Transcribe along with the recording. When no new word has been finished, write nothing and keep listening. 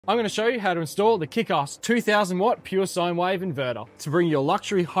I'm going to show you how to install the kick-ass 2000 watt Pure Sine Wave Inverter to bring your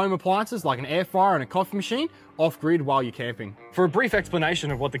luxury home appliances like an air fryer and a coffee machine off-grid while you're camping. For a brief explanation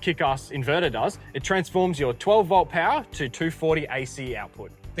of what the kick-ass inverter does, it transforms your 12 volt power to 240 AC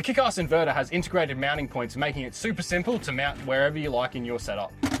output. The kick-ass inverter has integrated mounting points, making it super simple to mount wherever you like in your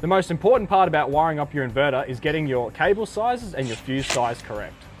setup. The most important part about wiring up your inverter is getting your cable sizes and your fuse size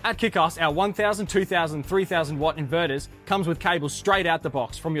correct. At Kick-Ass, our 1000, 2000, 3000 watt inverters comes with cables straight out the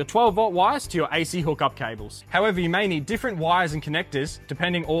box, from your 12 volt wires to your AC hookup cables. However, you may need different wires and connectors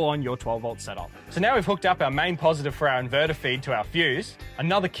depending all on your 12 volt setup. So now we've hooked up our main positive for our inverter feed to our fuse.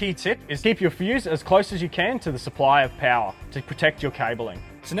 Another key tip is keep your fuse as close as you can to the supply of power to protect your cabling.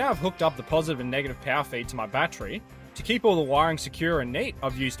 So now I've hooked up the positive and negative power feed to my battery. To keep all the wiring secure and neat,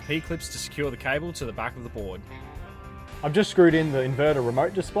 I've used P-clips to secure the cable to the back of the board. I've just screwed in the inverter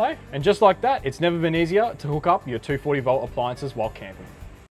remote display, and just like that, it's never been easier to hook up your 240 volt appliances while camping.